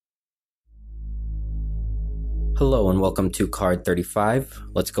Hello and welcome to Card 35.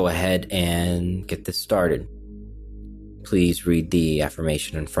 Let's go ahead and get this started. Please read the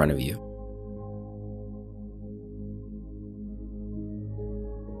affirmation in front of you.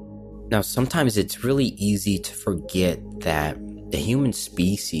 Now, sometimes it's really easy to forget that the human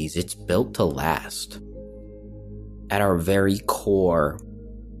species, it's built to last. At our very core,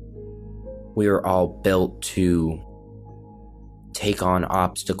 we are all built to take on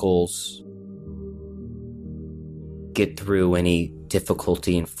obstacles, get through any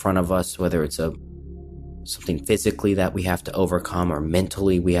difficulty in front of us, whether it's something physically that we have to overcome or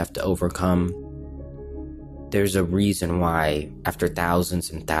mentally we have to overcome. There's a reason why, after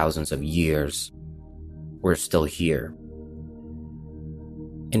thousands and thousands of years, we're still here.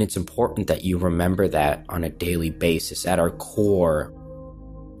 And it's important that you remember that on a daily basis. At our core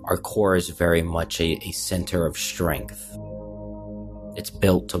is very much a center of strength. It's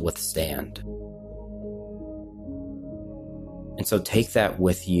built to withstand. And so take that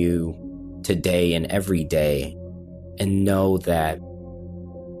with you today and every day, and know that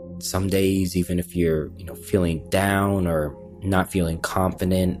some days, even if you're feeling down or not feeling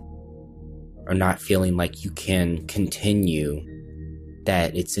confident or not feeling like you can continue,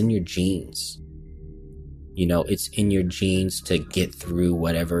 that it's in your genes. It's in your genes to get through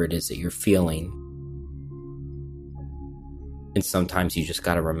whatever it is that you're feeling. And sometimes you just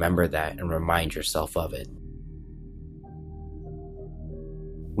got to remember that and remind yourself of it.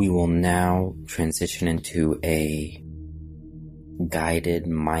 We will now transition into a guided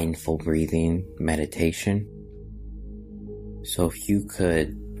mindful breathing meditation. So if you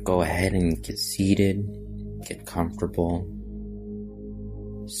could go ahead and get seated, get comfortable,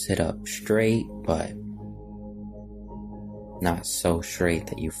 sit up straight, but not so straight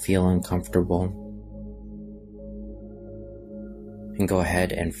that you feel uncomfortable. And go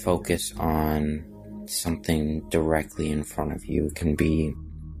ahead and focus on something directly in front of you. It can be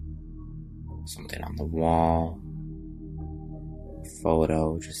something on the wall,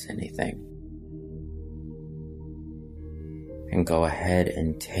 photo, just anything. And go ahead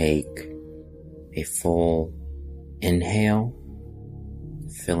and take a full inhale,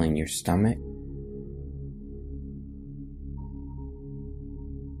 filling your stomach.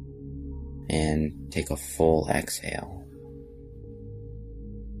 And take a full exhale.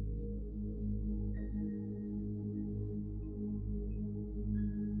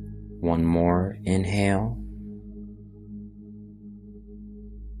 One more inhale.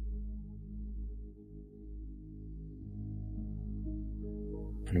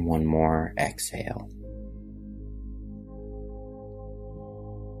 And one more exhale.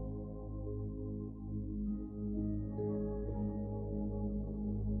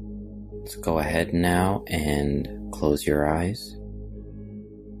 Let's go ahead now and close your eyes.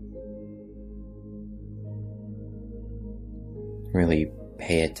 Really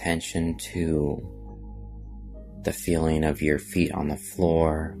pay attention to the feeling of your feet on the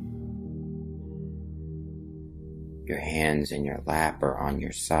floor, your hands in your lap or on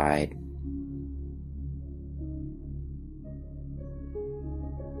your side.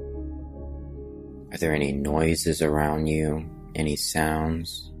 Are there any noises around you? Any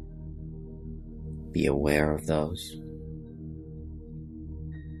sounds? Be aware of those.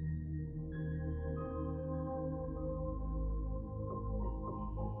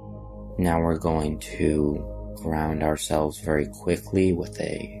 Now we're going to ground ourselves very quickly with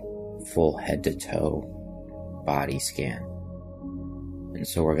a full head to toe body scan. And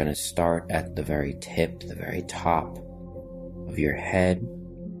so we're going to start at the very tip, the very top of your head,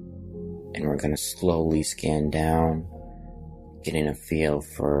 and we're going to slowly scan down, getting a feel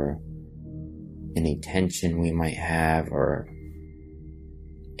for any tension we might have or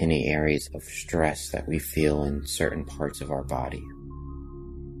any areas of stress that we feel in certain parts of our body.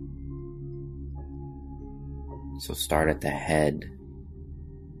 So start at the head.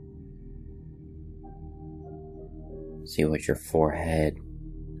 See what your forehead,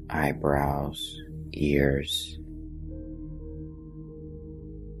 eyebrows, ears,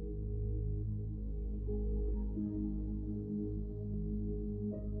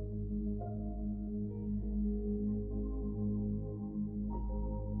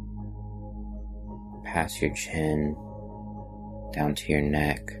 past your chin, down to your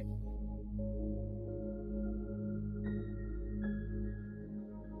neck.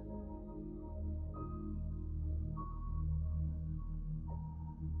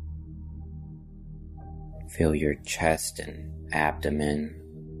 Feel your chest and abdomen.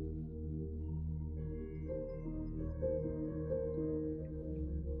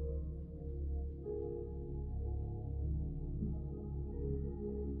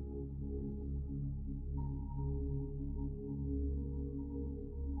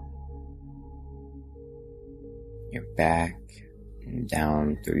 your back, and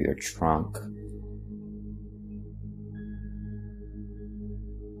down through your trunk.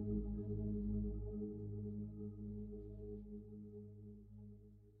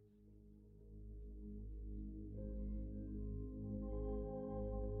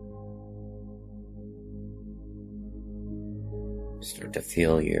 Start to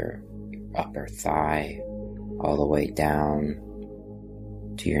feel your upper thigh all the way down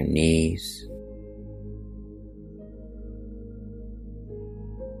to your knees.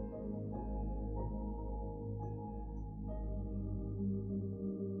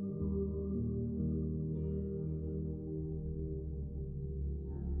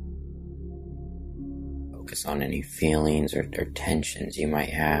 Focus on any feelings or tensions you might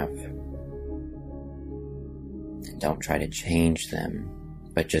have. And don't try to change them,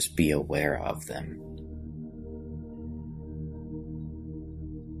 but just be aware of them.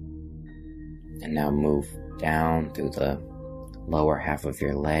 And now move down through the lower half of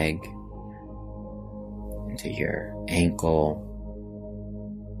your leg into your ankle,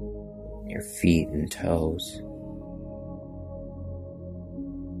 your feet and toes.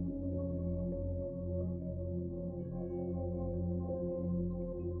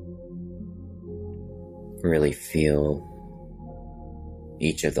 Really feel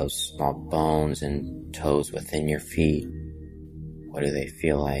each of those small bones and toes within your feet. What do they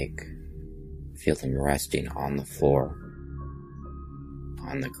feel like? Feel them resting on the floor,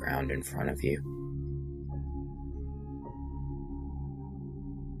 on the ground in front of you.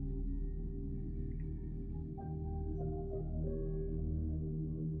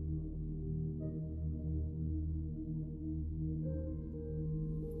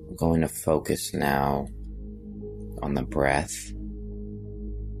 We're going to focus now on the breath.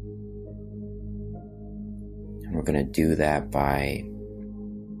 And we're going to do that by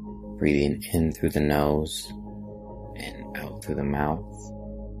breathing in through the nose and out through the mouth.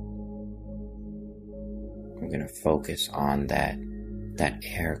 We're going to focus on that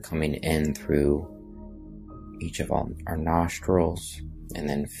air coming in through each of our nostrils and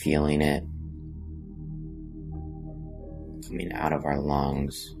then feeling it coming out of our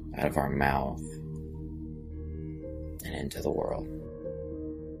lungs, out of our mouth, and into the world.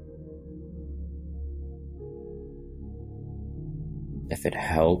 If it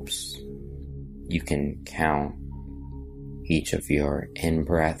helps, you can count each of your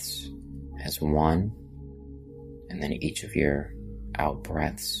in-breaths as 1, and then each of your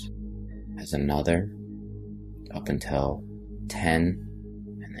out-breaths as another, up until 10,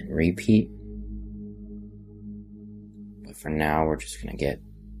 and then repeat. But for now, we're just going to get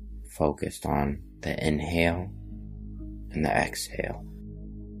focused on the inhale and the exhale.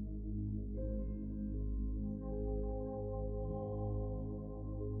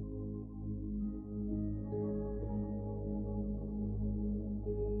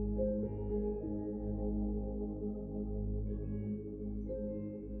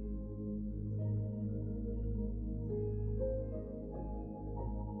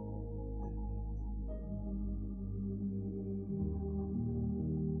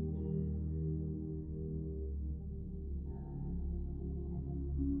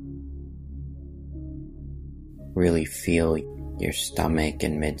 Really feel your stomach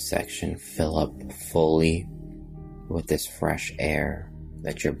and midsection fill up fully with this fresh air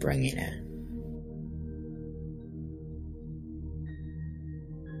that you're bringing in.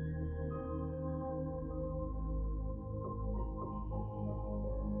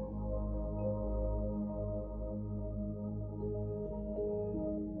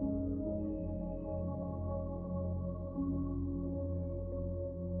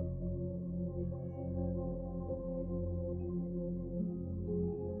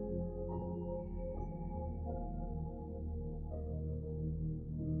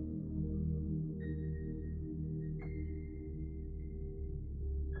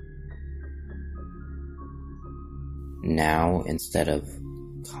 Now, instead of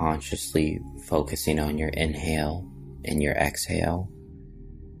consciously focusing on your inhale and your exhale,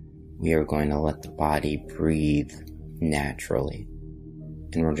 we are going to let the body breathe naturally.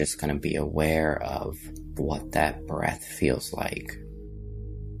 And we're just going to be aware of what that breath feels like.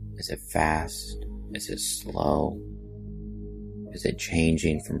 Is it fast? Is it slow? Is it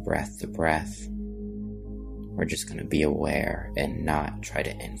changing from breath to breath? We're just going to be aware and not try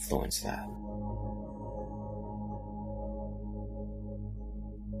to influence that.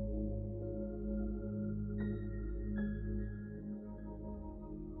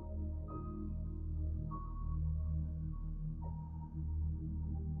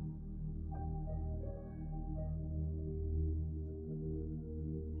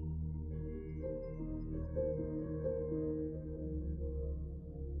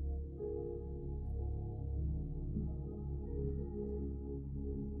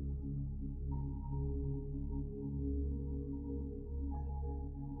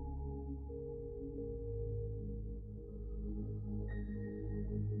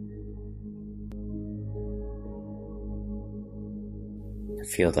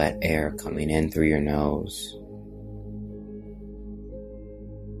 Feel that air coming in through your nose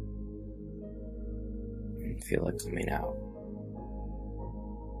and feel it coming out.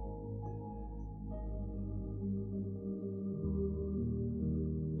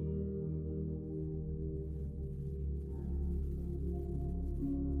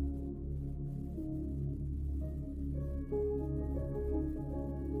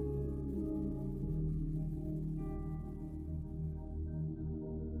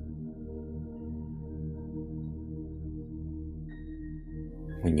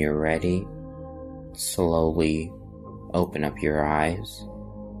 When you're ready, slowly open up your eyes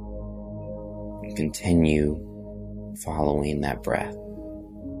and continue following that breath.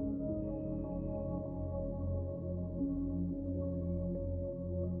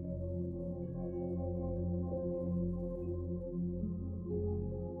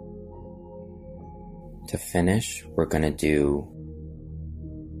 To finish, we're going to do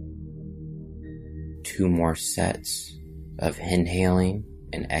 2 more sets of inhaling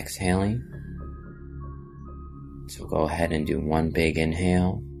and exhaling. So go ahead and do 1 big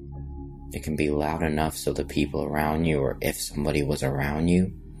inhale. It can be loud enough so the people around you, or if somebody was around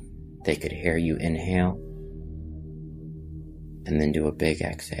you, they could hear you inhale. And then do a big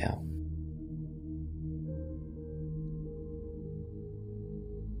exhale.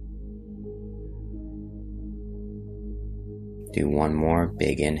 Do 1 more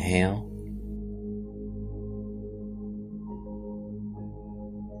big inhale.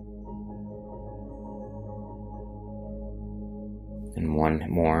 And 1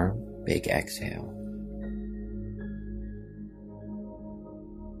 more big exhale.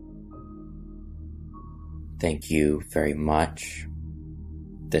 Thank you very much.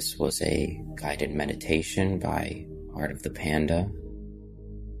 This was a guided meditation by Art of the Panda.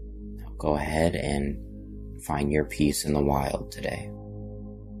 Now go ahead and find your peace in the wild today.